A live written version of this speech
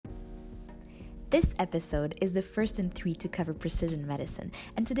This episode is the first in 3 to cover precision medicine,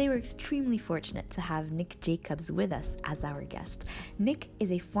 and today we're extremely fortunate to have Nick Jacobs with us as our guest. Nick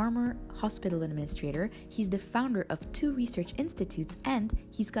is a former hospital administrator, he's the founder of 2 research institutes, and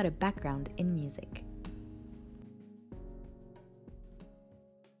he's got a background in music.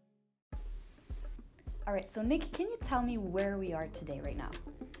 All right, so Nick, can you tell me where we are today right now?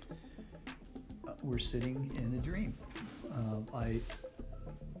 We're sitting in a dream. I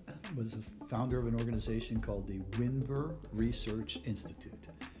was a founder of an organization called the Winber Research Institute,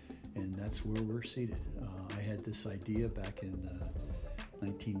 and that's where we're seated. I had this idea back in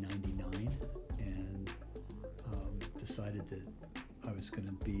 1999 and decided that I was going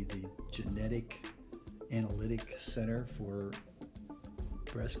to be the genetic analytic center for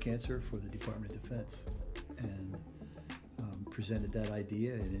breast cancer for the Department of Defense, and presented that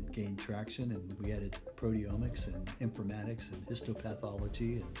idea, and it gained traction, and we added proteomics and informatics and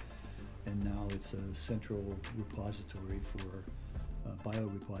histopathology, and now it's a central repository for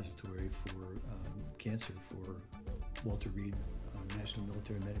biorepository for cancer for Walter Reed National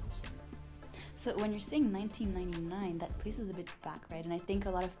Military Medical Center. So when you're saying 1999, that places a bit back, right? And I think a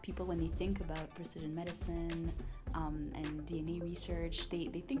lot of people, when they think about precision medicine and DNA research,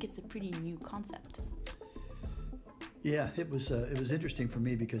 they think it's a pretty new concept. Yeah, it was interesting for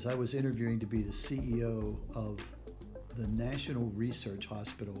me because I was interviewing to be the CEO of the National Research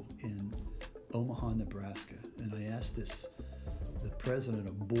Hospital in Omaha, Nebraska, and I asked the president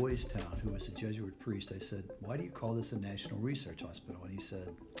of Boys Town, who was a Jesuit priest, I said, "Why do you call this a National Research Hospital?" And he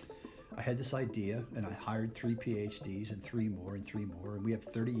said, "I had this idea, and I hired 3 PhDs and 3 more, and we have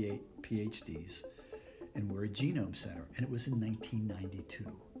 38 PhDs, and we're a genome center." And it was in 1992.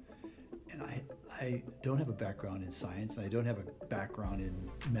 And I don't have a background in science, and I don't have a background in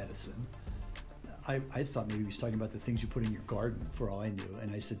medicine. I thought maybe he was talking about the things you put in your garden, for all I knew.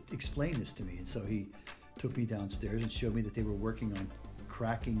 And I said, "Explain this to me." And so he took me downstairs and showed me that they were working on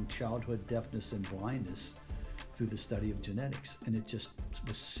cracking childhood deafness and blindness through the study of genetics. And it just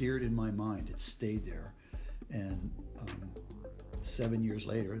was seared in my mind. It stayed there. And 7 years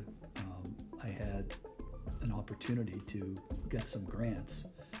later, I had an opportunity to get some grants.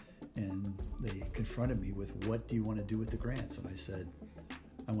 And they confronted me with, "What do you want to do with the grants?" And I said,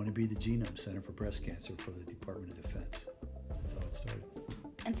 "I want to be the Genome Center for Breast Cancer for the Department of Defense." That's how it started.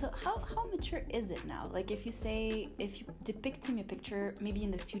 And so how mature is it now? Like if you depict to me a picture, maybe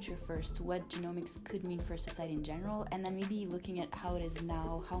in the future first, what genomics could mean for society in general, and then maybe looking at how it is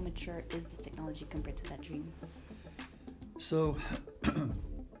now, how mature is this technology compared to that dream? So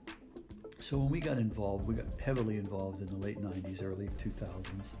when we got heavily involved in the late 90s, early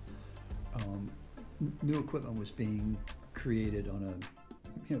 2000s. New equipment was being created on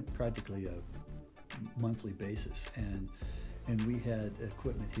practically a monthly basis, and we had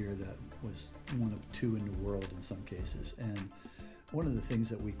equipment here that was one of 2 in the world in some cases. And one of the things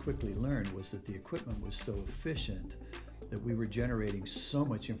that we quickly learned was that the equipment was so efficient that we were generating so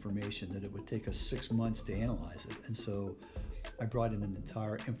much information that it would take us 6 months to analyze it. And so I brought in an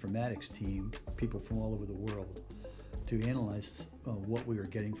entire informatics team, people from all over the world, to analyze what we were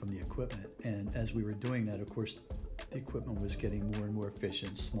getting from the equipment. And as we were doing that, of course, the equipment was getting more and more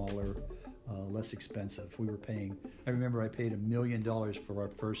efficient, smaller, less expensive. I remember I paid $1 million for our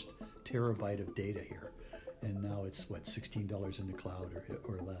first terabyte of data here. And now it's, $16 in the cloud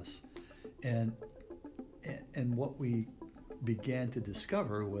or less. And what we began to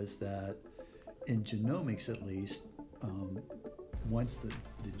discover was that in genomics, at least, once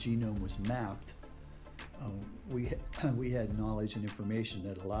the genome was mapped, we had knowledge and information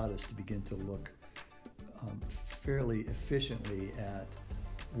that allowed us to begin to look fairly efficiently at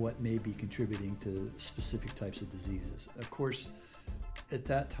what may be contributing to specific types of diseases. Of course, at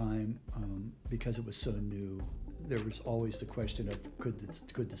that time, because it was so new, there was always the question of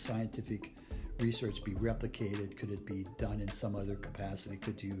could the scientific research be replicated? Could it be done in some other capacity?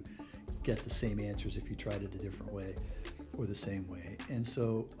 Could you get the same answers if you tried it a different way or the same way? And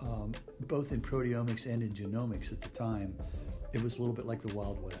so both in proteomics and in genomics at the time, it was a little bit like the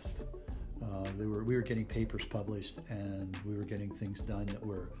Wild West. We were getting papers published, and we were getting things done that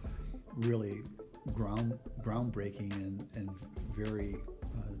were really groundbreaking and very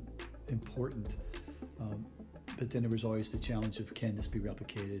important. But then there was always the challenge of, can this be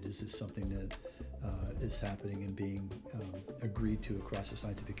replicated? Is this something that is happening and being agreed to across the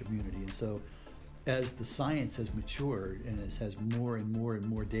scientific community? And so as the science has matured and as more and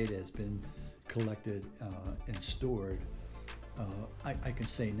more data has been collected and stored, I can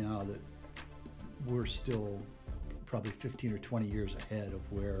say now that we're still probably 15 or 20 years ahead of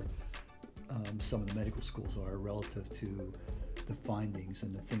where some of the medical schools are relative to the findings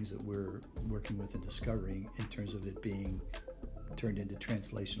and the things that we're working with and discovering in terms of it being turned into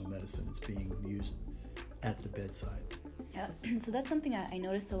translational medicine. It's being used at the bedside. Yeah, so that's something I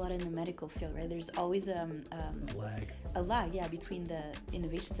noticed a lot in the medical field, right? There's always a lag, yeah, between the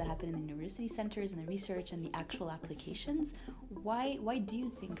innovations that happen in the university centers and the research and the actual applications. Why do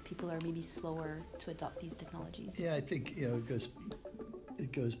you think people are maybe slower to adopt these technologies? Yeah, I think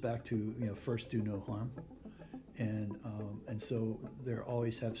it goes back to first do no harm, and so there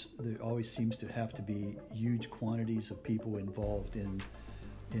always seems to have to be huge quantities of people involved in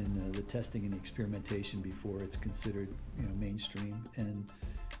the testing and the experimentation before it's considered mainstream.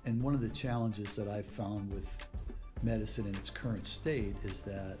 And one of the challenges that I've found with medicine in its current state is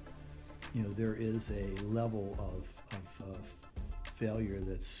that there is a level of failure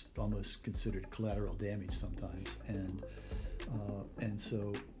that's almost considered collateral damage sometimes, and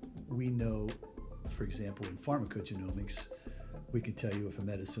so we know, for example, in pharmacogenomics, we can tell you if a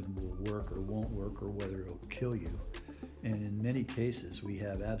medicine will work or won't work or whether it'll kill you. And in many cases, we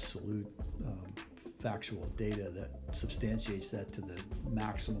have absolute factual data that substantiates that to the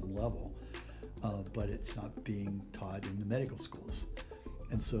maximum level, but it's not being taught in the medical schools.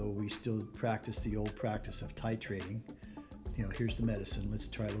 And so we still practice the old practice of titrating. Here's the medicine, let's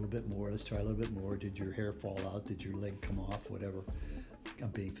try a little bit more, Did your hair fall out? Did your leg come off? Whatever. I'm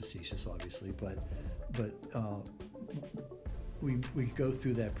being facetious, obviously, but we go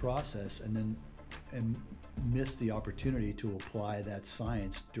through that process and miss the opportunity to apply that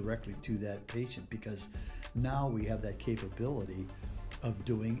science directly to that patient, because now we have that capability of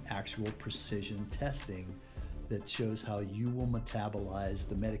doing actual precision testing that shows how you will metabolize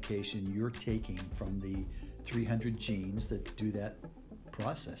the medication you're taking from the 300 genes that do that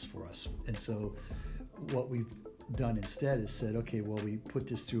process for us. And so what we've done instead is said, okay, well, we put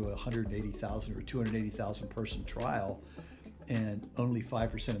this through a 180,000 or 280,000 person trial, and only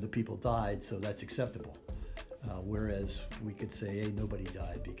 5% of the people died, so that's acceptable. Whereas we could say, hey, nobody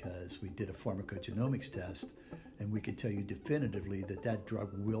died because we did a pharmacogenomics test, and we could tell you definitively that that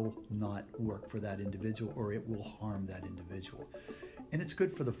drug will not work for that individual, or it will harm that individual. And it's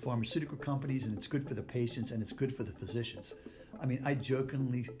good for the pharmaceutical companies, and it's good for the patients, and it's good for the physicians. I mean, I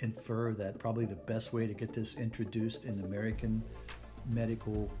jokingly infer that probably the best way to get this introduced in the American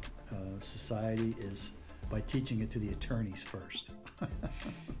medical society is by teaching it to the attorneys first.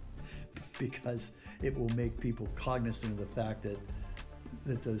 Because it will make people cognizant of the fact that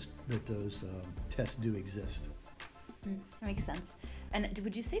those tests do exist. That makes sense. And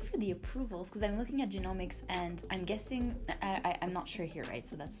would you say for the approvals, because I'm looking at genomics and I'm guessing, I'm not sure here, right?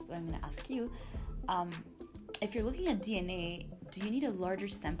 So that's what I'm going to ask you. If you're looking at DNA, do you need a larger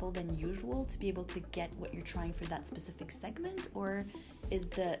sample than usual to be able to get what you're trying for that specific segment, or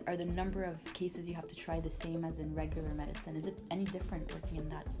are the number of cases you have to try the same as in regular medicine? Is it any different working in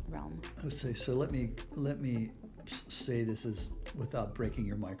that realm? I would say so. Let me say this is without breaking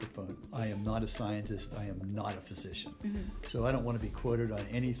your microphone. I am not a scientist. I am not a physician. Mm-hmm. So I don't want to be quoted on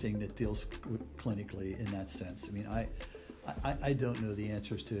anything that deals clinically in that sense. I mean, I don't know the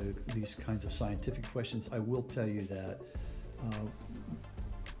answers to these kinds of scientific questions. I will tell you that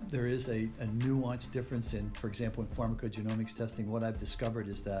there is a nuanced difference in, for example, in pharmacogenomics testing. What I've discovered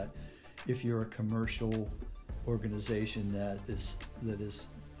is that if you're a commercial organization that is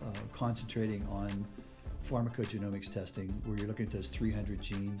concentrating on pharmacogenomics testing, where you're looking at those 300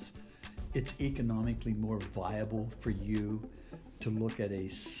 genes, it's economically more viable for you to look at a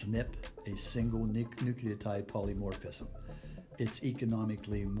SNP, a single nucleotide polymorphism. It's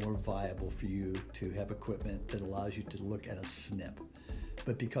economically more viable for you to have equipment that allows you to look at a SNP.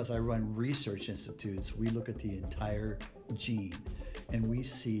 But because I run research institutes, we look at the entire gene, and we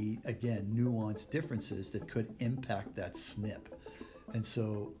see, again, nuanced differences that could impact that SNP. And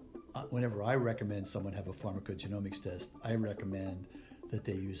so whenever I recommend someone have a pharmacogenomics test, I recommend that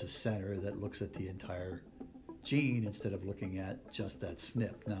they use a center that looks at the entire gene instead of looking at just that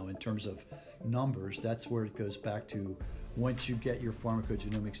SNP. Now, in terms of numbers, that's where it goes back to, once you get your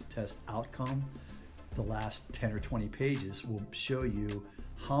pharmacogenomics test outcome, the last 10 or 20 pages will show you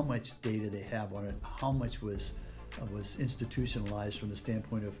how much data they have on it, how much was institutionalized from the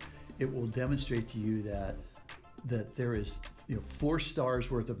standpoint of, it will demonstrate to you that there is 4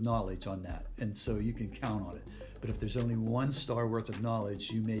 stars worth of knowledge on that, and so you can count on it. But if there's only 1 star worth of knowledge,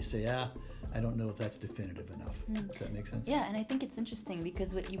 you may say, I don't know if that's definitive enough. Does that make sense? Yeah, and I think it's interesting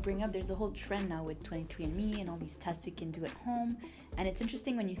because what you bring up, there's a whole trend now with 23andMe and all these tests you can do at home. And it's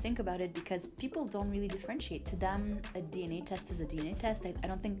interesting when you think about it because people don't really differentiate. To them, a DNA test is a DNA test. I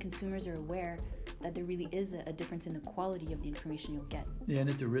don't think consumers are aware that there really is a difference in the quality of the information you'll get. Yeah, and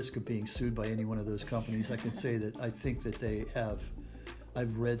at the risk of being sued by any one of those companies, I can say that I think that they have,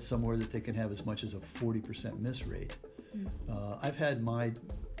 I've read somewhere that they can have as much as a 40% miss rate. I've had my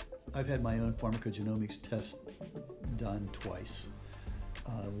own pharmacogenomics test done twice.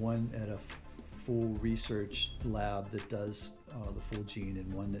 One at a full research lab that does the full gene,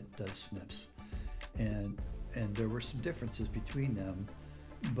 and one that does SNPs. And there were some differences between them,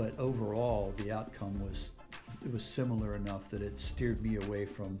 but overall the outcome was similar enough that it steered me away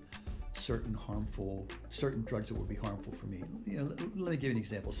from certain drugs that would be harmful for me. Let me give you an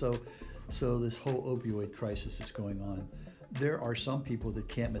example. So this whole opioid crisis is going on. There are some people that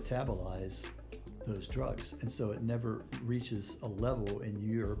can't metabolize those drugs, and so it never reaches a level in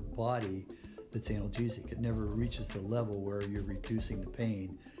your body that's analgesic. It never reaches the level where you're reducing the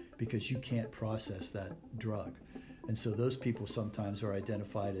pain because you can't process that drug. And so those people sometimes are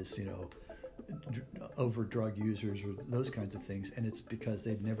identified as, over drug users or those kinds of things, and it's because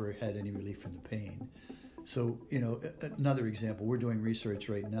they've never had any relief from the pain. So, another example, we're doing research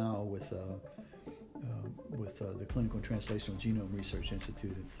right now with the Clinical and Translational Genome Research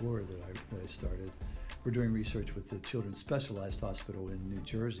Institute in Florida that I started. We're doing research with the Children's Specialized Hospital in New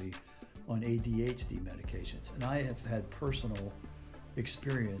Jersey on ADHD medications. And I have had personal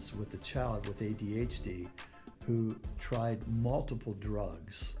experience with a child with ADHD who tried multiple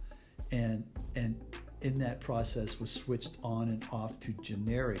drugs and in that process was switched on and off to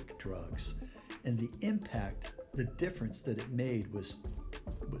generic drugs. And the impact, the difference that it made was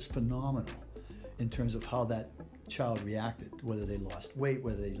phenomenal in terms of how that child reacted, whether they lost weight,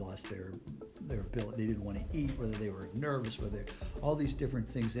 whether they lost their ability, they didn't want to eat, whether they were nervous, all these different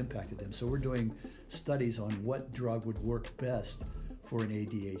things impacted them. So we're doing studies on what drug would work best for an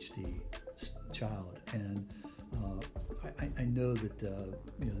ADHD child. And I know that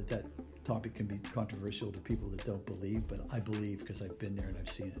that topic can be controversial to people that don't believe, but I believe because I've been there and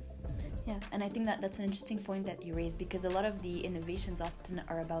I've seen it. Yeah, and I think that's an interesting point that you raised, because a lot of the innovations often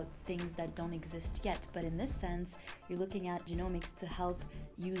are about things that don't exist yet. But in this sense, you're looking at genomics to help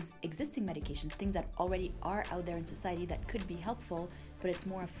use existing medications, things that already are out there in society that could be helpful, but it's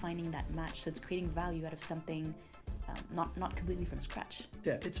more of finding that match. So it's creating value out of something not completely from scratch.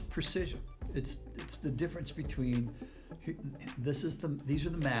 Yeah, it's precision. It's the difference between these are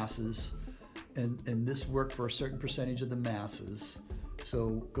the masses, and this worked for a certain percentage of the masses.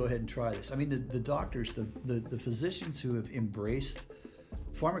 So go ahead and try this. I mean, the doctors, the physicians who have embraced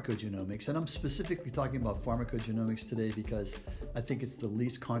pharmacogenomics, and I'm specifically talking about pharmacogenomics today because I think it's the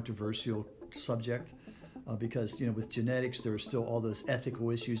least controversial subject. Because with genetics, there are still all those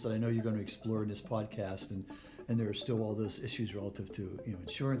ethical issues that I know you're going to explore in this podcast, and there are still all those issues relative to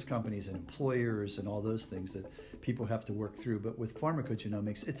insurance companies and employers and all those things that people have to work through. But with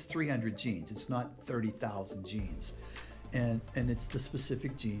pharmacogenomics, it's 300 genes. It's not 30,000 genes, and it's the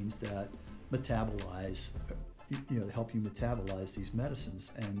specific genes that metabolize, help you metabolize these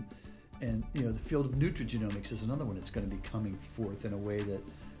medicines. And the field of nutrigenomics is another one that's going to be coming forth in a way that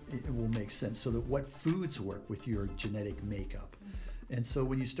it will make sense, so that what foods work with your genetic makeup. And so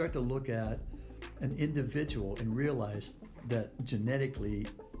when you start to look at an individual and realize that genetically,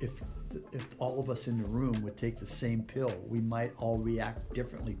 if all of us in the room would take the same pill, we might all react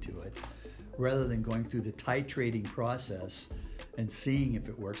differently to it, rather than going through the titrating process and seeing if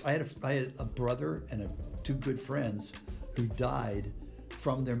it works. I had a brother and two good friends who died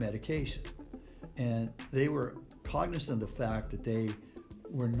from their medication, and they were cognizant of the fact that they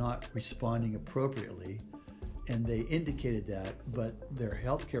were not responding appropriately, and they indicated that, but their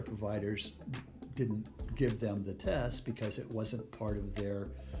healthcare providers didn't give them the test because it wasn't part of their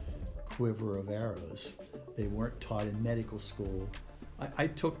quiver of arrows. They weren't taught in medical school. I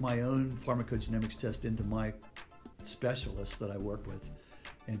took my own pharmacogenomics test into my specialist that I work with,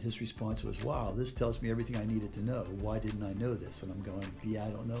 and his response was, "Wow, this tells me everything I needed to know. Why didn't I know this?" And I'm going, "Yeah, I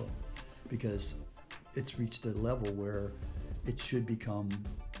don't know," because it's reached a level where it should become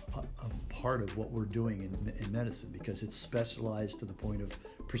a part of what we're doing in medicine, because it's specialized to the point of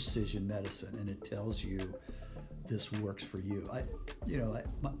precision medicine, and it tells you this works for you.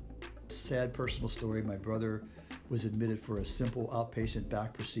 My sad personal story, my brother was admitted for a simple outpatient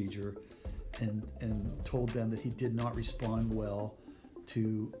back procedure and told them that he did not respond well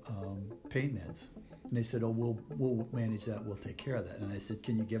to pain meds. And they said, "Oh, we'll manage that, we'll take care of that." And I said,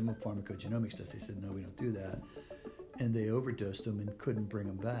 "Can you give him a pharmacogenomics test?" They said, "No, we don't do that." and they overdosed him and couldn't bring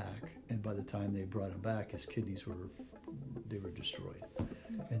him back. And by the time they brought him back, his kidneys were destroyed.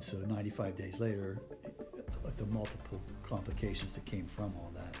 And so 95 days later, the multiple complications that came from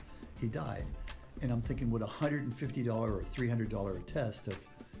all that, he died. And I'm thinking, would $150 or $300 a test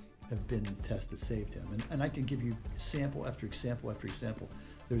have been the test that saved him? And I can give you sample after example after example.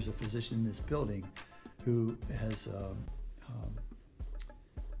 There's a physician in this building who has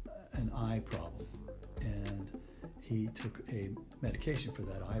an eye problem, and he took a medication for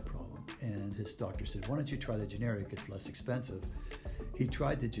that eye problem, and his doctor said, why don't you try the generic, it's less expensive. He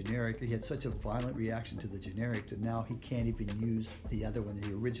tried the generic, he had such a violent reaction to the generic that now he can't even use the other one that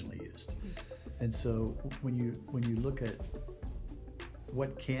he originally used. And so when you look at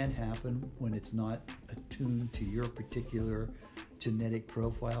what can happen when it's not attuned to your particular genetic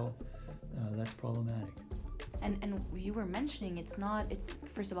profile, that's problematic. And you were mentioning it's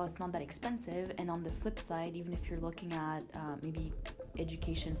first of all, it's not that expensive, and on the flip side, even if you're looking at maybe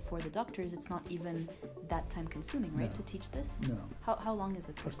education for the doctors, it's not even that time consuming, right, to teach this? No. How long is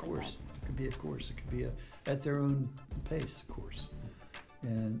a course like that? It could be a course. It could be at their own pace course.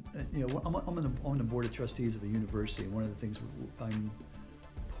 And I'm on the board of trustees of a university, and one of the things I'm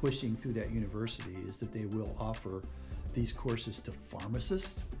pushing through that university is that they will offer these courses to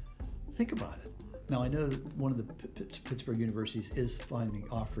pharmacists. Think about it. Now, I know that one of the Pittsburgh universities is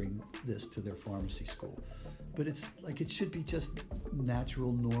offering this to their pharmacy school, but it's like it should be just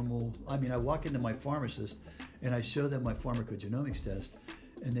natural, normal. I mean, I walk into my pharmacist and I show them my pharmacogenomics test,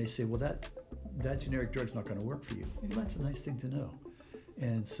 and they say, well, that generic drug's not going to work for you. Well, that's a nice thing to know.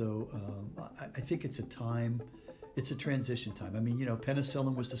 And so I think it's a transition time. I mean,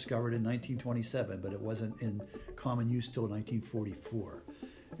 penicillin was discovered in 1927, but it wasn't in common use till 1944.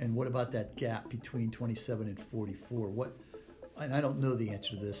 And what about that gap between 27 and 44? And I don't know the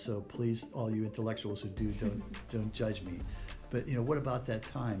answer to this, so please, all you intellectuals who do, don't judge me. But what about that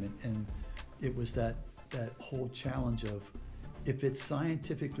time? And it was that whole challenge of, if it's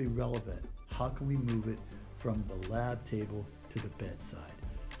scientifically relevant, how can we move it from the lab table to the bedside?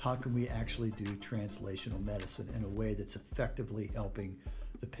 How can we actually do translational medicine in a way that's effectively helping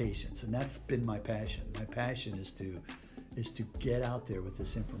the patients? And that's been my passion. My passion is to get out there with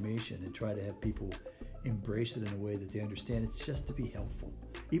this information and try to have people embrace it in a way that they understand it's just to be helpful.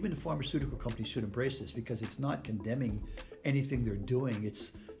 Even the pharmaceutical companies should embrace this, because it's not condemning anything they're doing.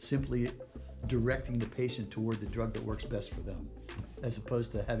 It's simply directing the patient toward the drug that works best for them, as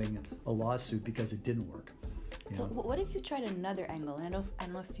opposed to having a lawsuit because it didn't work. So what if you tried another angle? And I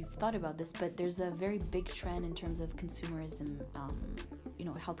don't know if you've thought about this, but there's a very big trend in terms of consumerism,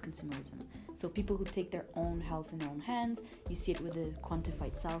 health consumerism. So people who take their own health in their own hands, you see it with the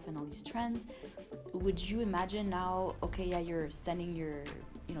quantified self and all these trends. Would you imagine now, you're sending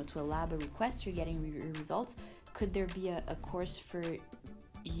to a lab a request, you're getting your results. Could there be a course for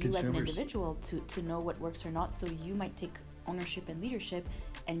you as an individual to know what works or not, so you might take ownership and leadership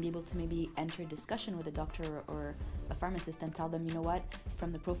and be able to maybe enter a discussion with a doctor or a pharmacist and tell them, what,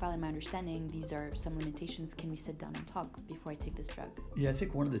 from the profile and my understanding, these are some limitations. Can we sit down and talk before I take this drug? Yeah, I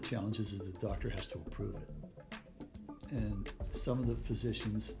think one of the challenges is the doctor has to approve it. And some of the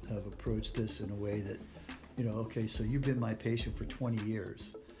physicians have approached this in a way that, so you've been my patient for 20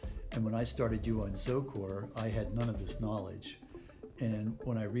 years. And when I started you on Zocor, I had none of this knowledge. And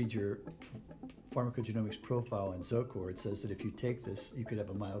when I read your pharmacogenomics profile in Zocor, it says that if you take this, you could have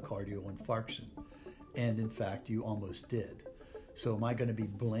a myocardial infarction. And in fact, you almost did. So am I going to be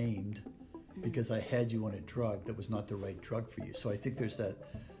blamed because I had you on a drug that was not the right drug for you? So I think there's the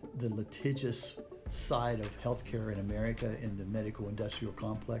litigious side of healthcare in America, in the medical industrial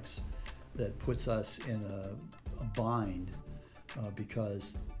complex, that puts us in a bind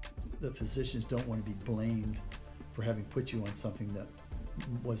because the physicians don't want to be blamed for having put you on something that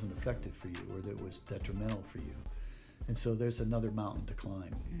wasn't effective for you or that was detrimental for you. And so there's another mountain to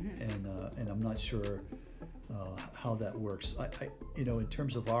climb. And I'm not sure how that works. I in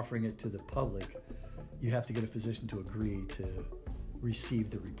terms of offering it to the public, you have to get a physician to agree to receive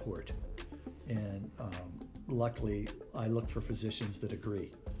the report. And luckily, I look for physicians that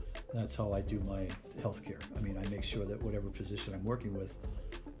agree. That's how I do my healthcare. I mean, I make sure that whatever physician I'm working with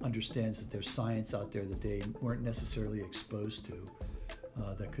understands that there's science out there that they weren't necessarily exposed to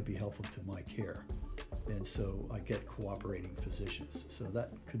that could be helpful to my care. And so I get cooperating physicians. So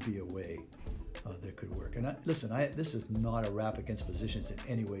that could be a way that could work. And this is not a rap against physicians in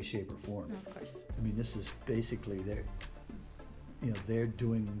any way, shape, or form. No, of course. I mean, this is basically they're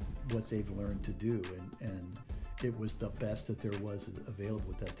doing what they've learned to do, and it was the best that there was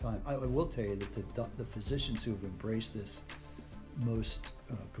available at that time. I will tell you that the physicians who have embraced this most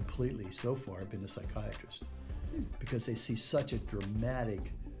completely so far have been the psychiatrists. because they see such a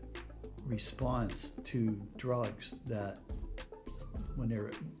dramatic response to drugs that when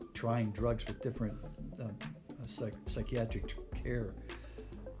they're trying drugs with different psychiatric care,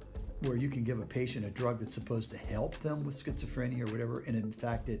 where you can give a patient a drug that's supposed to help them with schizophrenia or whatever, and in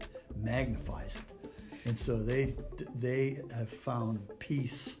fact it magnifies it. And so they have found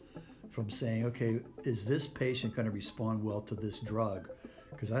peace from saying, okay, is this patient going to respond well to this drug?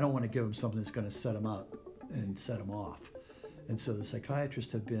 Because I don't want to give them something that's going to set them up and set them off. And so the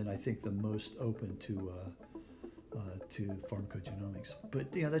psychiatrists have been, I think, the most open to pharmacogenomics.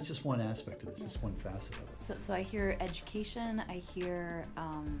 But that's just one aspect of this, just one facet of it. So I hear education, I hear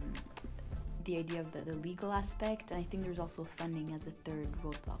the idea of the legal aspect, and I think there's also funding as a third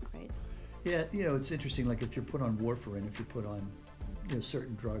roadblock, right? Yeah, it's interesting, like if you're put on warfarin, if you're put on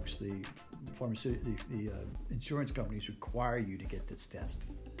certain drugs, the insurance companies require you to get this test,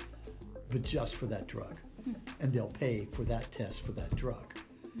 but just for that drug. And they'll pay for that test for that drug.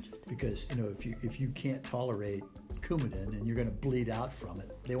 Because if you can't tolerate Coumadin and you're going to bleed out from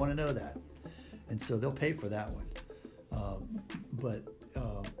it, they want to know that, and so they'll pay for that one.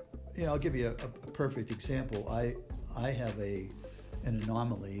 I'll give you a perfect example. I have an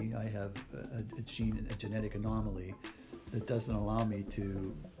anomaly. I have a genetic anomaly that doesn't allow me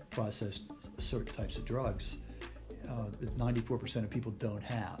to process certain types of drugs that 94% of people don't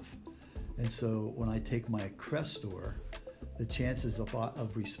have. And so when I take my Crestor, the chances of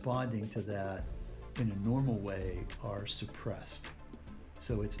responding to that in a normal way are suppressed.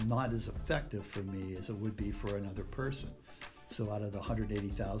 So it's not as effective for me as it would be for another person. So out of the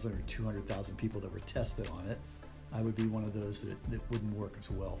 180,000 or 200,000 people that were tested on it, I would be one of those that wouldn't work as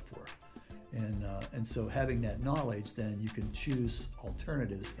well for. And so having that knowledge, then you can choose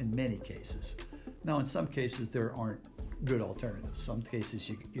alternatives in many cases. Now, in some cases, there aren't good alternatives. Some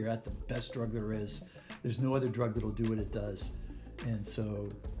cases, you're at the best drug there is. There's no other drug that'll do what it does. And so,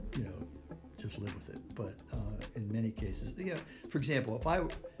 just live with it. But in many cases, for example,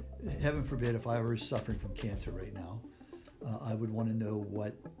 heaven forbid, if I were suffering from cancer right now, I would want to know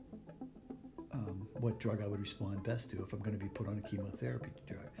what drug I would respond best to if I'm going to be put on a chemotherapy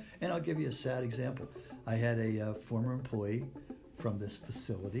drug. And I'll give you a sad example. I had a former employee from this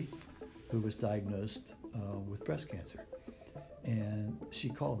facility who was diagnosed with breast cancer. And she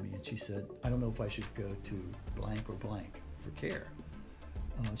called me and she said, I don't know if I should go to blank or blank for care.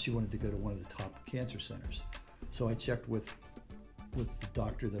 She wanted to go to one of the top cancer centers. So I checked with the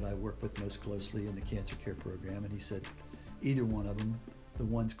doctor that I work with most closely in the cancer care program, and he said, either one of them, the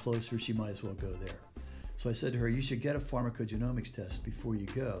one's closer, she might as well go there. So I said to her, you should get a pharmacogenomics test before you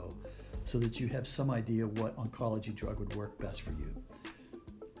go so that you have some idea what oncology drug would work best for you.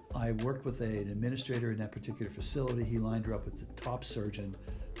 I worked with an administrator in that particular facility. He lined her up with the top surgeon,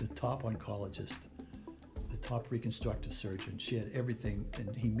 the top oncologist, the top reconstructive surgeon. She had everything,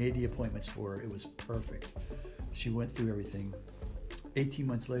 and he made the appointments for her. It was perfect. She went through everything. 18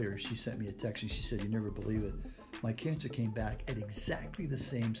 months later, she sent me a text, and she said, you never believe it. My cancer came back at exactly the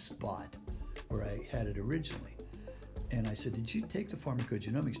same spot where I had it originally. And I said, did you take the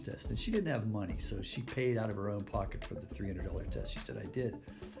pharmacogenomics test? And she didn't have money, so she paid out of her own pocket for the $300 test. She said, I did.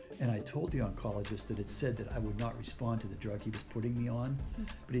 And I told the oncologist that it said that I would not respond to the drug he was putting me on.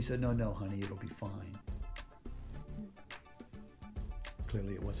 But he said, no, honey, it'll be fine.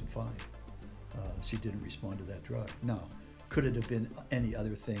 Clearly it wasn't fine. She didn't respond to that drug. Now, could it have been any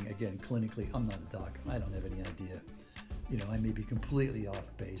other thing? Again, clinically, I'm not a doc. I don't have any idea. I may be completely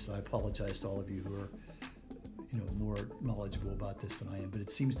off base. I apologize to all of you who are, more knowledgeable about this than I am. But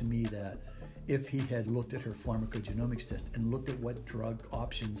it seems to me that if he had looked at her pharmacogenomics test and looked at what drug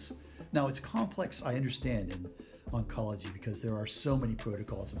options, now it's complex, I understand, in oncology because there are so many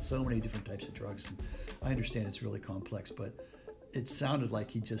protocols and so many different types of drugs. And I understand it's really complex, but it sounded like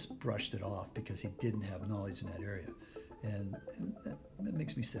he just brushed it off because he didn't have knowledge in that area. And that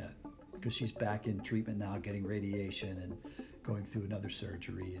makes me sad because she's back in treatment now, getting radiation and going through another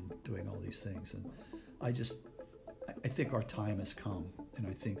surgery and doing all these things. And I think our time has come. And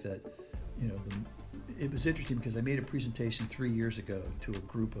I think that, it was interesting because I made a presentation 3 years ago to a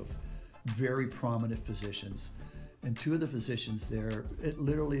group of very prominent physicians. And two of the physicians there,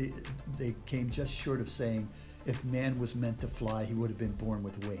 they came just short of saying, if man was meant to fly, he would have been born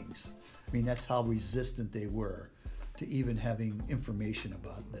with wings. I mean, that's how resistant they were to even having information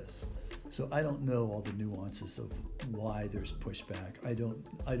about this. So I don't know all the nuances of why there's pushback. I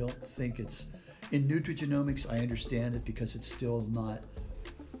don't think it's in nutrigenomics. I understand it because it's still not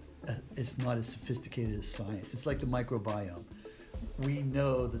as sophisticated as science. It's like the microbiome. We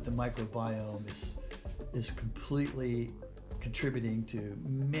know that the microbiome is completely contributing to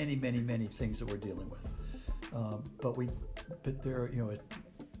many things that we're dealing with. But there are,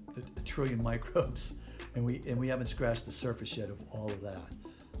 a trillion microbes, and we haven't scratched the surface yet of all of that.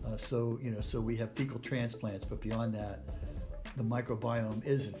 So we have fecal transplants, but beyond that, the microbiome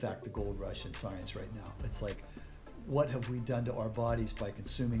is in fact the gold rush in science right now. It's like, what have we done to our bodies by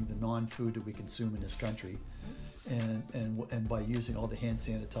consuming the non-food that we consume in this country, and by using all the hand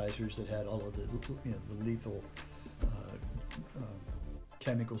sanitizers that had all of the lethal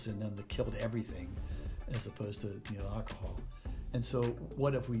chemicals in them that killed everything, as opposed to alcohol. And so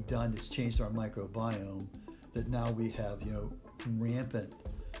what have we done that's changed our microbiome, that now we have rampant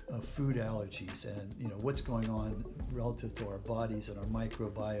food allergies, and what's going on relative to our bodies and our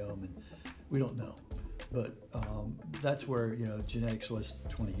microbiome, and we don't know. But that's where genetics was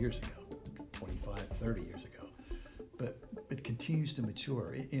 20 years ago, 25, 30 years ago. But it continues to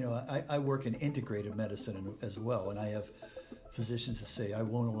mature. I work in integrative medicine as well, and I have physicians that say, I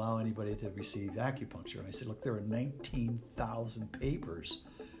won't allow anybody to receive acupuncture. And I said, look, there are 19,000 papers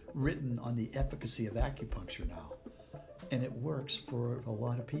written on the efficacy of acupuncture now. And it works for a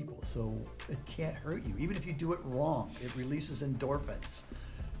lot of people. So it can't hurt you. Even if you do it wrong, it releases endorphins.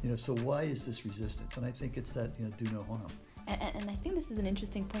 So why is this resistance? And I think it's that, do no harm. And I think this is an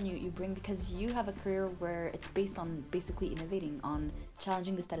interesting point you bring, because you have a career where it's based on basically innovating, on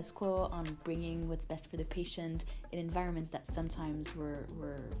challenging the status quo, on bringing what's best for the patient in environments that sometimes were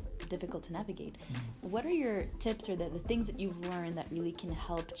difficult to navigate. Mm-hmm. What are your tips, or the things that you've learned that really can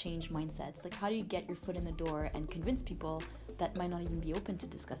help change mindsets? Like, how do you get your foot in the door and convince people that might not even be open to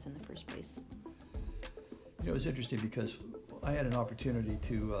discuss in the first place? It's interesting because I had an opportunity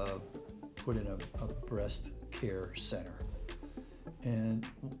to put in a breast care center. And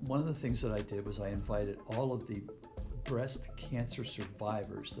one of the things that I did was I invited all of the breast cancer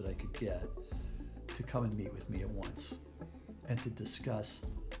survivors that I could get to come and meet with me at once, and to discuss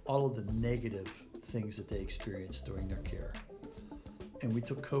all of the negative things that they experienced during their care. And we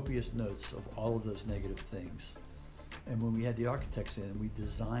took copious notes of all of those negative things. And when we had the architects in, we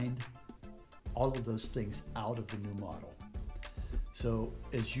designed all of those things out of the new model. So,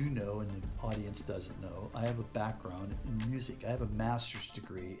 as you know, and the audience doesn't know, I have a background in music. I have a master's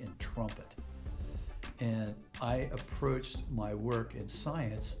degree in trumpet. And I approached my work in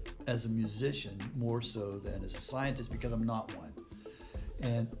science as a musician more so than as a scientist, because I'm not one.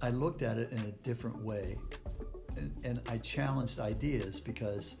 And I looked at it in a different way. And I challenged ideas,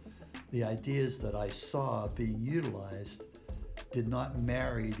 because the ideas that I saw being utilized did not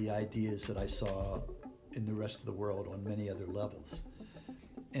marry the ideas that I saw in the rest of the world on many other levels.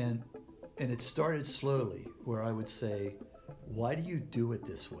 And it started slowly, where I would say, why do you do it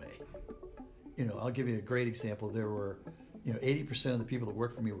this way? I'll give you a great example. There were, 80% of the people that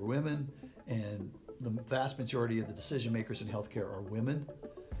worked for me were women, and the vast majority of the decision makers in healthcare are women,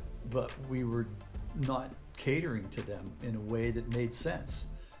 but we were not catering to them in a way that made sense.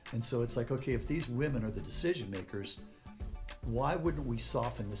 And so it's like, okay, if these women are the decision makers, why wouldn't we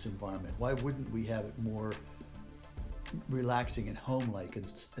soften this environment? Why wouldn't we have it more relaxing and home-like and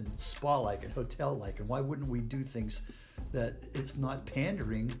spa-like and hotel-like? And why wouldn't we do things that it's not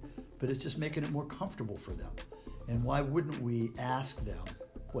pandering, but it's just making it more comfortable for them? And why wouldn't we ask them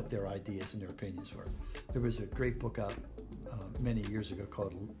what their ideas and their opinions were? There was a great book out many years ago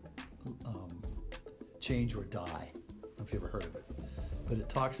called Change or Die. I don't know if you ever heard of it. But it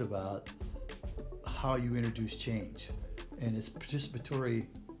talks about how you introduce change. And it's participatory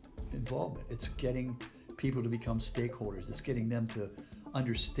involvement. It's getting people to become stakeholders. It's getting them to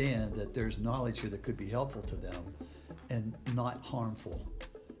understand that there's knowledge here that could be helpful to them and not harmful.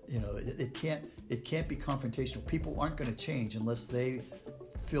 It can't be confrontational. People aren't going to change unless they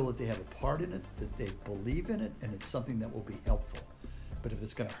feel that they have a part in it, that they believe in it, and it's something that will be helpful. But if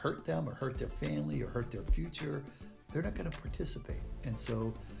it's going to hurt them or hurt their family or hurt their future, they're not going to participate. And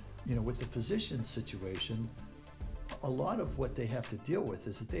so, with the physician situation, a lot of what they have to deal with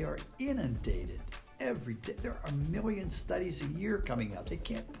is that they are inundated every day. There are 1 million studies a year coming out. They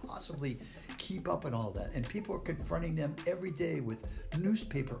can't possibly keep up on all that. And people are confronting them every day with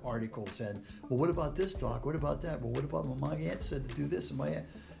newspaper articles and, well, what about this, doc? What about that? Well, what about my aunt said to do this?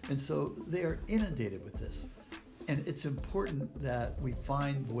 And so they are inundated with this. And it's important that we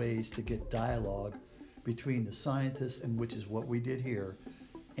find ways to get dialogue between the scientists, and which is what we did here,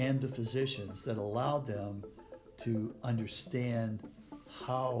 and the physicians, that allow them to understand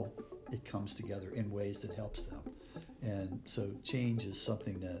how it comes together in ways that helps them. And so change is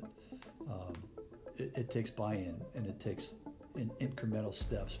something that it takes buy-in, and it takes incremental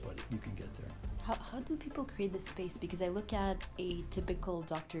steps, but you can get there. How do people create this space? Because I look at a typical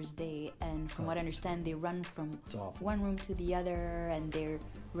doctor's day, and from what I understand, they run from one room to the other, and they're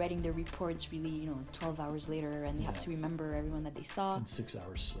writing their reports really, 12 hours later, and they have to remember everyone that they saw. And 6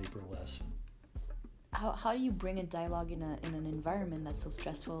 hours sleep or less. How do you bring a dialogue in an environment that's so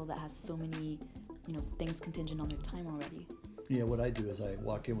stressful, that has so many, things contingent on their time already? Yeah, what I do is I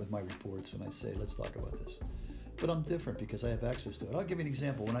walk in with my reports and I say, let's talk about this. But I'm different because I have access to it. I'll give you an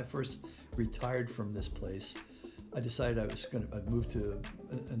example. When I first retired from this place, I decided I moved to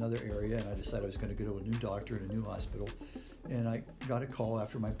another area, and I decided I was going to go to a new doctor in a new hospital. And I got a call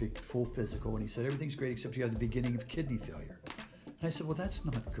after my big full physical, and he said, everything's great except you have the beginning of kidney failure. And I said, well, that's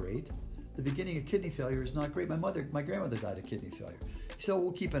not great. The beginning of kidney failure is not great. My grandmother died of kidney failure. He said, well,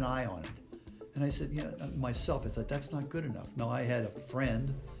 we'll keep an eye on it. And I said, myself, I thought, that's not good enough. Now, I had a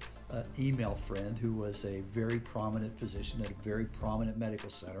friend, an email friend, who was a very prominent physician at a very prominent medical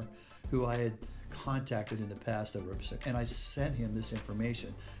center, who I had contacted in the past over, and I sent him this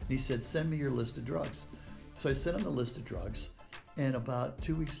information. And he said, send me your list of drugs. So I sent him the list of drugs, and about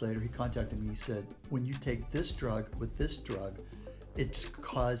 2 weeks later, he contacted me. He said, when you take this drug with this drug, it's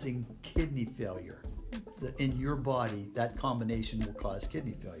causing kidney failure. In your body, that combination will cause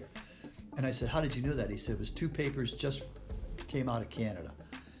kidney failure. And I said, how did you know that? He said, it was 2 papers just came out of Canada.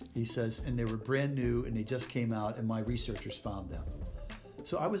 He says, and they were brand new, and they just came out, and my researchers found them.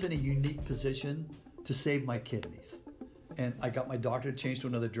 So I was in a unique position to save my kidneys. And I got my doctor to change to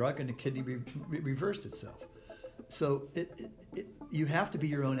another drug, and the kidney reversed itself. So you have to be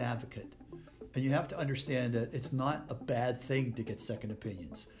your own advocate. And you have to understand that it's not a bad thing to get second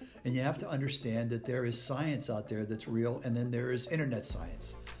opinions. And you have to understand that there is science out there that's real, and then there is internet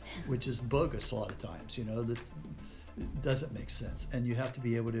science, which is bogus a lot of times, that doesn't make sense. And you have to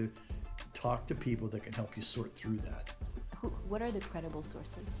be able to talk to people that can help you sort through that. What are the credible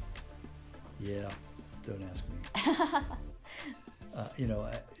sources? Yeah, don't ask me.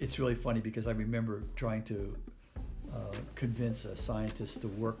 It's really funny because I remember trying to convince a scientist to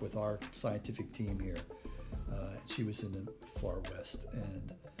work with our scientific team here. She was in the far west,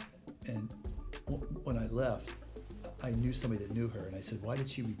 and when I left, I knew somebody that knew her, and I said, why did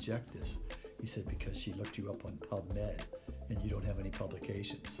she reject this? He said, because she looked you up on PubMed, and you don't have any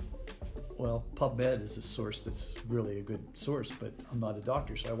publications. Well, PubMed is a source that's really a good source, but I'm not a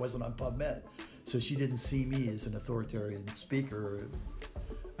doctor, so I wasn't on PubMed. So she didn't see me as an authoritarian speaker.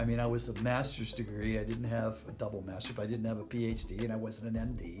 I mean, I was a master's degree. I didn't have a double master, but I didn't have a PhD, and I wasn't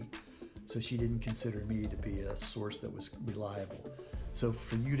an MD. So she didn't consider me to be a source that was reliable. So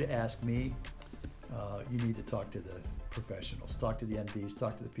for you to ask me, you need to talk to the professionals, talk to the MDs,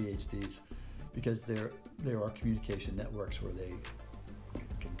 talk to the PhDs, because there are communication networks where they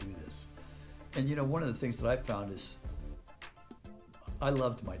can do this. And one of the things that I found is I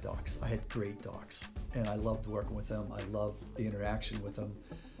loved my docs. I had great docs, and I loved working with them. I loved the interaction with them.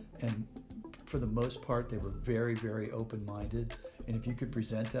 And for the most part, they were very, very open-minded. And if you could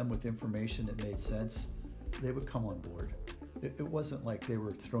present them with information that made sense, they would come on board. It wasn't like they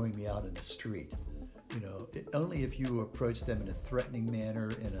were throwing me out in the street. Only if you approach them in a threatening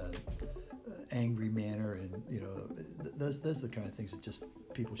manner, in a angry manner, and those are the kind of things that just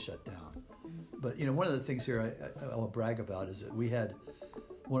people shut down. But one of the things here I'll brag about is that we had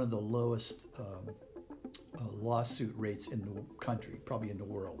one of the lowest lawsuit rates in the country, probably in the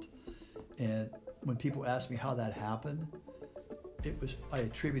world. And when people ask me how that happened, I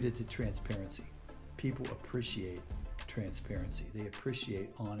attribute it to transparency. People appreciate transparency. They appreciate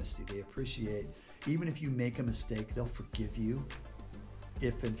honesty. They appreciate, even if you make a mistake, they'll forgive you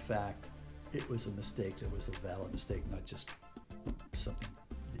if in fact it was a mistake that was a valid mistake, not just something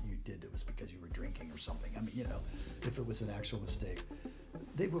that you did that was because you were drinking or something. I mean, if it was an actual mistake,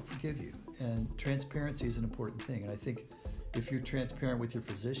 they will forgive you. And transparency is an important thing. And I think if you're transparent with your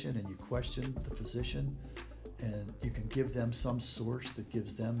physician and you question the physician and you can give them some source that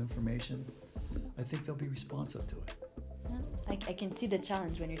gives them information, I think they'll be responsive to it. I can see the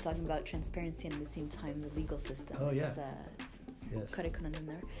challenge when you're talking about transparency and at the same time the legal system. Oh, yeah. Yes. Quite a conundrum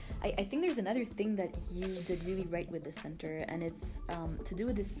there. I think there's another thing that you did really right with the center, and it's to do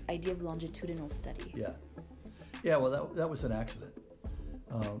with this idea of longitudinal study. Yeah. Well, that was an accident.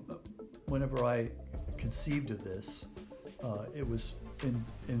 Whenever I conceived of this, it was in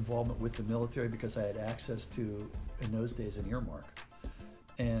involvement with the military because I had access to, in those days, an earmark.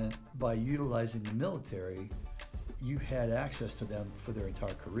 And by utilizing the military, you had access to them for their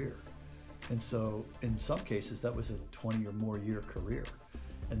entire career. And so in some cases, that was a 20 or more year career.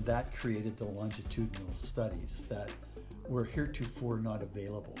 And that created the longitudinal studies that were heretofore not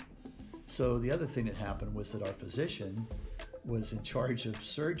available. So the other thing that happened was that our physician was in charge of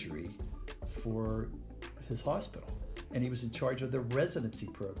surgery for his hospital. And he was in charge of the residency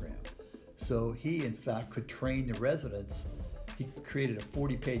program. So he, in fact, could train the residents. he created a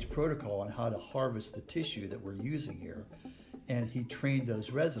 40-page protocol on how to harvest the tissue that we're using here. And he trained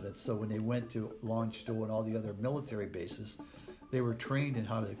those residents, so when they went to Landstuhl and all the other military bases, they were trained in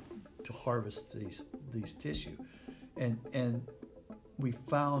how to harvest these tissue. And we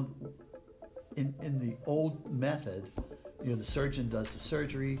found in the old method, the surgeon does the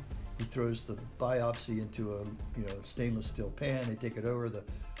surgery, he throws the biopsy into a stainless steel pan, they take it over, the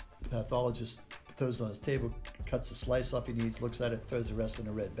pathologist throws it on his table, cuts the slice off he needs, looks at it, throws the rest in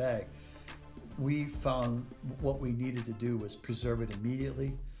a red bag. We found what we needed to do was preserve it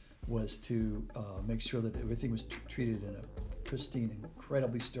immediately, was to make sure that everything was treated in a pristine,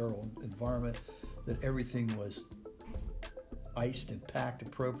 incredibly sterile environment, that everything was iced and packed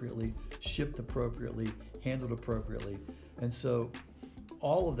appropriately, shipped appropriately, handled appropriately. And so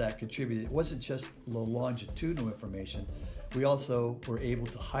all of that contributed. It wasn't just the longitudinal information. We also were able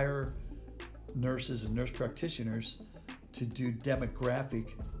to hire nurses and nurse practitioners to do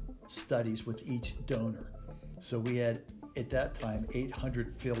demographic studies with each donor. So we had, at that time,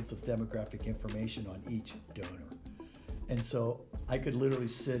 800 fields of demographic information on each donor. And so I could literally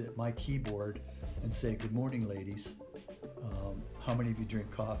sit at my keyboard and say, "Good morning, ladies. How many of you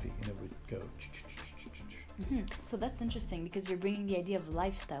drink coffee?" And it would go. Mm-hmm. So that's interesting because you're bringing the idea of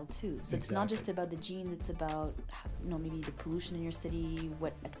lifestyle too. So it's not just about the genes, it's about maybe the pollution in your city,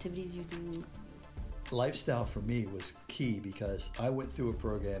 what activities you do. Lifestyle for me was key because I went through a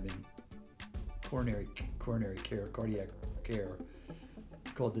program in coronary care, cardiac care,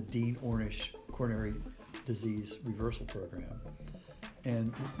 called the Dean Ornish Coronary Disease Reversal Program.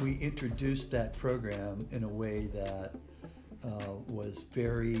 And we introduced that program in a way that was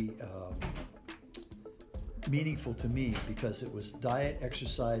very meaningful to me because it was diet,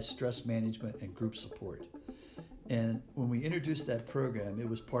 exercise, stress management, and group support. And when we introduced that program, it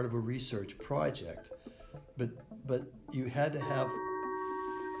was part of a research project, but you had to have.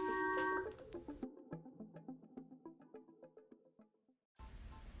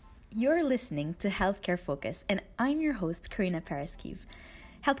 You're listening to Healthcare Focus, and I'm your host, Karina Paraskiv.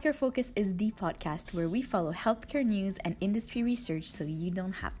 Healthcare Focus is the podcast where we follow healthcare news and industry research so you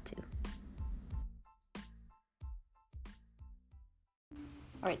don't have to.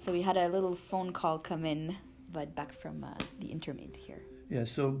 All right, so we had a little phone call come in, but back from the intermediate here. Yeah,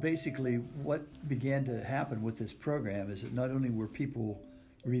 so basically what began to happen with this program is that not only were people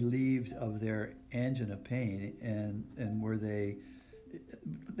relieved of their angina pain and were they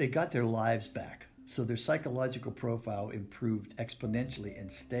got their lives back. So their psychological profile improved exponentially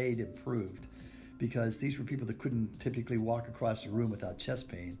and stayed improved because these were people that couldn't typically walk across the room without chest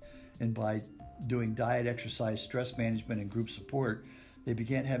pain. And by doing diet, exercise, stress management, and group support, they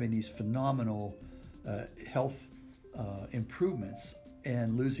began having these phenomenal health improvements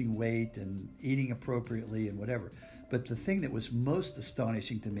and losing weight and eating appropriately and whatever. But the thing that was most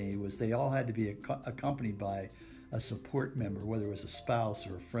astonishing to me was they all had to be accompanied by a support member, whether it was a spouse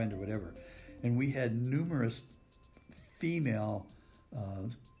or a friend or whatever. And we had numerous female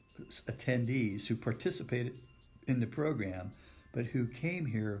attendees who participated in the program, but who came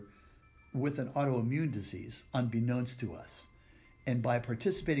here with an autoimmune disease unbeknownst to us. And by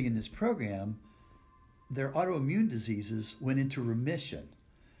participating in this program, their autoimmune diseases went into remission.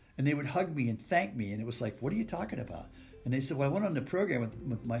 And they would hug me and thank me. And it was like, "What are you talking about?" And they said, "Well, I went on the program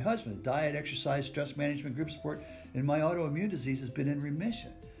with my husband, diet, exercise, stress management, group support, and my autoimmune disease has been in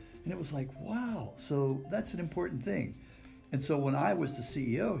remission." And it was like, wow, so that's an important thing. And so when I was the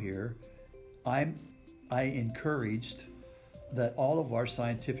CEO here, I encouraged that all of our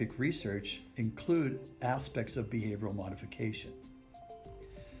scientific research include aspects of behavioral modification.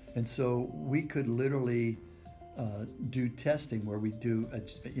 And so we could literally do testing where we do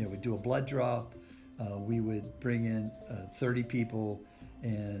a blood draw. We would bring in 30 people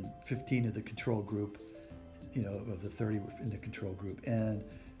and 15 of the control group, of the 30 in the control group. And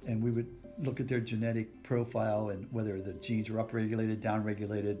we would look at their genetic profile and whether the genes were upregulated,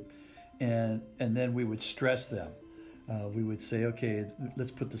 downregulated, and then we would stress them. We would say, "Okay,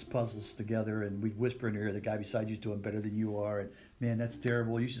 let's put this puzzles together," and we'd whisper in your ear, "The guy beside you is doing better than you are, and man, that's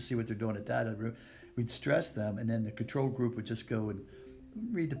terrible. You should see what they're doing at that room." We'd stress them, and then the control group would just go and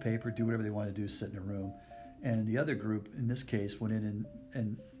read the paper, do whatever they want to do, sit in a room. And the other group, in this case, went in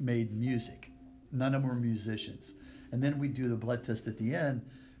and made music. None of them were musicians. And then we'd do the blood test at the end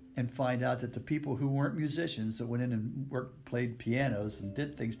and find out that the people who weren't musicians that went in and played pianos and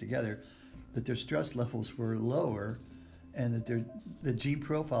did things together, that their stress levels were lower and that the gene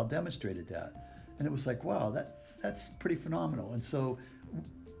profile demonstrated that. And it was like, wow, that's pretty phenomenal. And so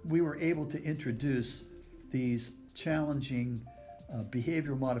we were able to introduce these challenging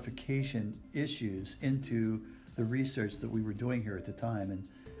behavioral modification issues into the research that we were doing here at the time. And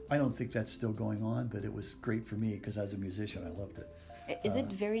I don't think that's still going on, but it was great for me because as a musician, I loved it. Is it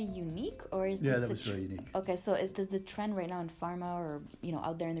very unique, or is yeah, this that was very unique. Okay, so does the trend right now in pharma, or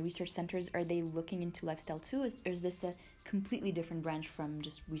out there in the research centers, are they looking into lifestyle too? Or is this a completely different branch from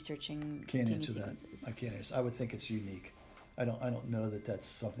just researching? Can't DNA answer sequences? that. I can't answer. I would think it's unique. I don't know that that's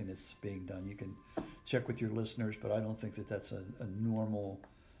something that's being done. You can check with your listeners, but I don't think that that's a normal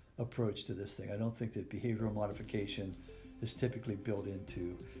approach to this thing. I don't think that behavioral modification is typically built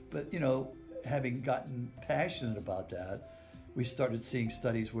into. But having gotten passionate about that, we started seeing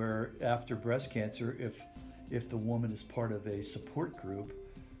studies where after breast cancer, if the woman is part of a support group,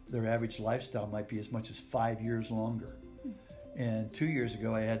 their average lifestyle might be as much as 5 years longer. And 2 years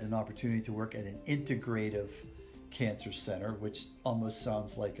ago, I had an opportunity to work at an integrative cancer center, which almost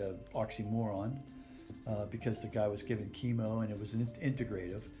sounds like an oxymoron because the guy was given chemo and it was an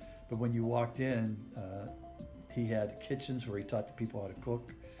integrative. But when you walked in, he had kitchens where he taught the people how to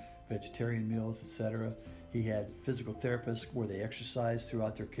cook, vegetarian meals, etc. He had physical therapists where they exercised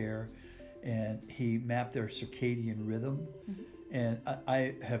throughout their care, and he mapped their circadian rhythm. Mm-hmm. And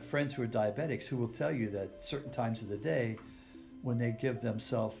I have friends who are diabetics who will tell you that certain times of the day, when they give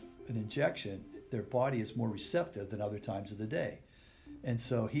themselves an injection, their body is more receptive than other times of the day. And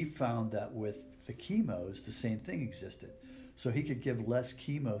so he found that with the chemos, the same thing existed. So he could give less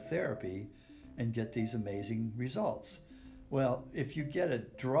chemotherapy and get these amazing results. Well, if you get a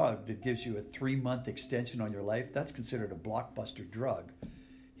drug that gives you a 3-month extension on your life, that's considered a blockbuster drug.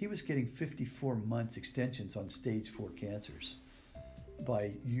 He was getting 54 months extensions on stage 4 cancers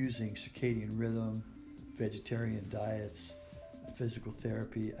by using circadian rhythm, vegetarian diets, physical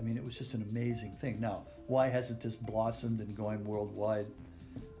therapy. I mean, it was just an amazing thing. Now, why hasn't this blossomed and going worldwide?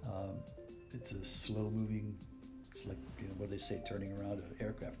 It's a slow-moving, it's like, what do they say, turning around an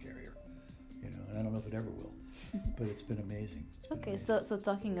aircraft carrier, and I don't know if it ever will. But it's been amazing. Okay, so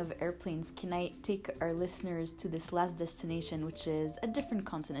talking of airplanes, can I take our listeners to this last destination, which is a different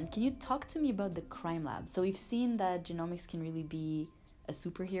continent? Can you talk to me about the crime lab? So we've seen that genomics can really be a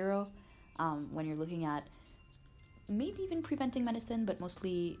superhero when you're looking at maybe even preventing medicine, but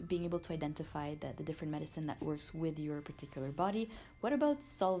mostly being able to identify the different medicine that works with your particular body. What about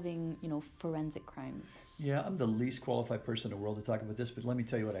solving, forensic crimes? Yeah, I'm the least qualified person in the world to talk about this, but let me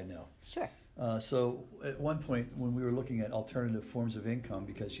tell you what I know. Sure. So at one point when we were looking at alternative forms of income,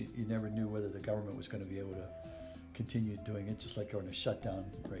 because you never knew whether the government was going to be able to continue doing it, just like we're in a shutdown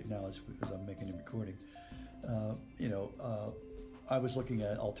right now as I'm making a recording, I was looking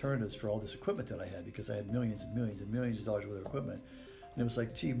at alternatives for all this equipment that I had, because I had millions and millions and millions of dollars worth of equipment. And it was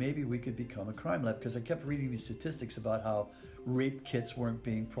like, gee, maybe we could become a crime lab, because I kept reading these statistics about how rape kits weren't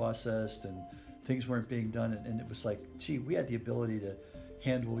being processed and things weren't being done. And it was like, gee, we had the ability to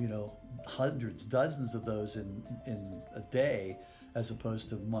handle, hundreds, dozens of those in a day, as opposed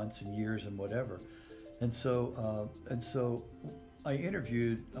to months and years and whatever. And so I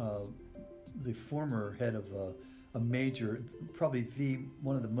interviewed the former head of a major, probably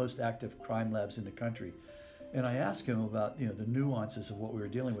one of the most active crime labs in the country. And I asked him about, the nuances of what we were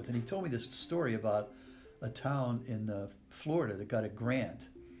dealing with. And he told me this story about a town in Florida that got a grant.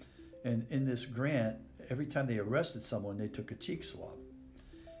 And in this grant, every time they arrested someone, they took a cheek swab.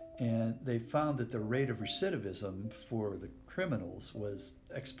 And they found that the rate of recidivism for the criminals was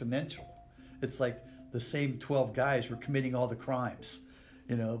exponential. It's like the same 12 guys were committing all the crimes,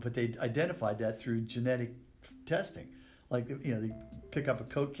 but they identified that through genetic testing. Like, they pick up a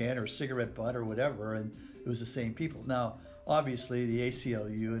Coke can or a cigarette butt or whatever, and it was the same people. Now, obviously, the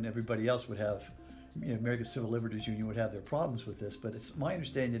ACLU and everybody else would have, American Civil Liberties Union would have their problems with this, but it's my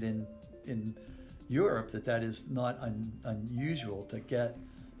understanding that in Europe that is not unusual to get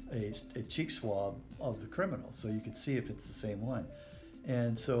a cheek swab of the criminal, so you can see if it's the same one.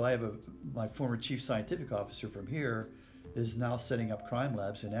 And so I have my former chief scientific officer from here is now setting up crime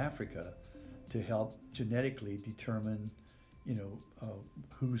labs in Africa to help genetically determine,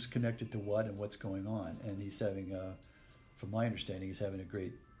 who's connected to what and what's going on. And he's having, from my understanding, he's having a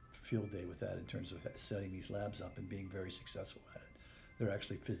great field day with that in terms of setting these labs up and being very successful at it. They're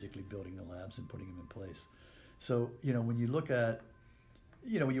actually physically building the labs and putting them in place. So, when you look at,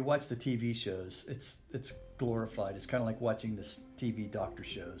 when you watch the TV shows, it's glorified. It's kind of like watching the TV doctor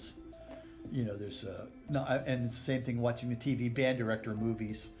shows. There's and it's the same thing watching the TV band director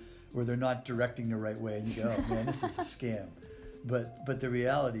movies where they're not directing the right way, and you go, oh man, this is a scam. But the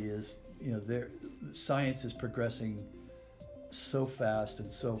reality is, science is progressing so fast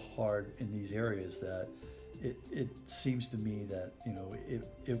and so hard in these areas that it seems to me that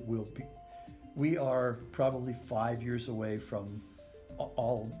it will be. We are probably 5 years away from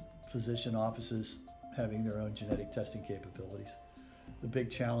all physician offices having their own genetic testing capabilities. The big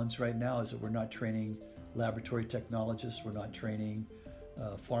challenge right now is that we're not training laboratory technologists, we're not training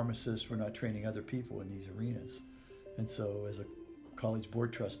pharmacists, we're not training other people in these arenas. And so as a college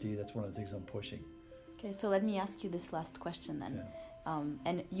board trustee, that's one of the things I'm pushing. Okay, so let me ask you this last question then. Yeah.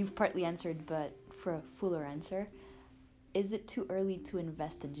 And you've partly answered, but for a fuller answer, is it too early to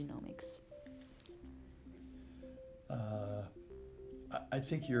invest in genomics? I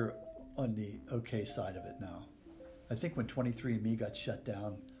think you're on the okay side of it now. I think when 23andMe got shut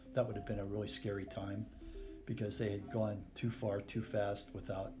down, that would have been a really scary time because they had gone too far, too fast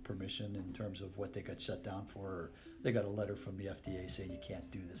without permission in terms of what they got shut down for. Or they got a letter from the FDA saying you can't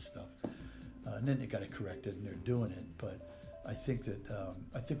do this stuff. And then they got it corrected and they're doing it. But I think that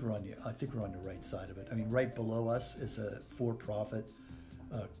I think we're on the right side of it. I mean, right below us is a for-profit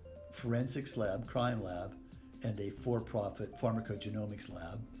forensics lab, crime lab, and a for-profit pharmacogenomics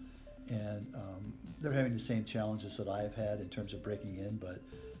lab. And they're having the same challenges that I've had in terms of breaking in, but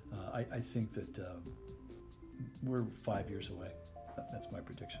I think that we're 5 years away. That's my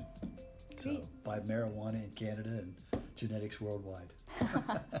prediction. Great. So buy marijuana in Canada and genetics worldwide.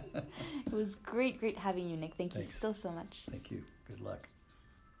 It was great having you, Nick. Thank Thanks. you so much. Thank you. Good luck.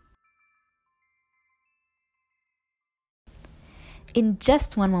 In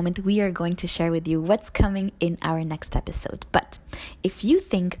just one moment, we are going to share with you what's coming in our next episode. But if you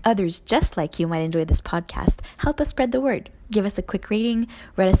think others just like you might enjoy this podcast, help us spread the word. Give us a quick rating,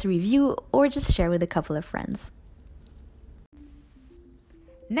 write us a review, or just share with a couple of friends.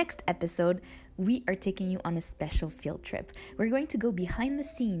 Next episode, we are taking you on a special field trip. We're going to go behind the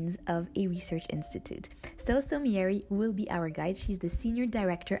scenes of a research institute. Stella Somieri will be our guide. She's the senior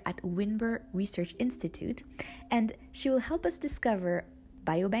director at Winber Research Institute, and she will help us discover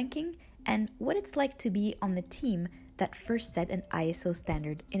biobanking and what it's like to be on the team that first set an ISO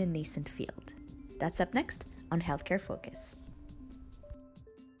standard in a nascent field. That's up next on Healthcare Focus.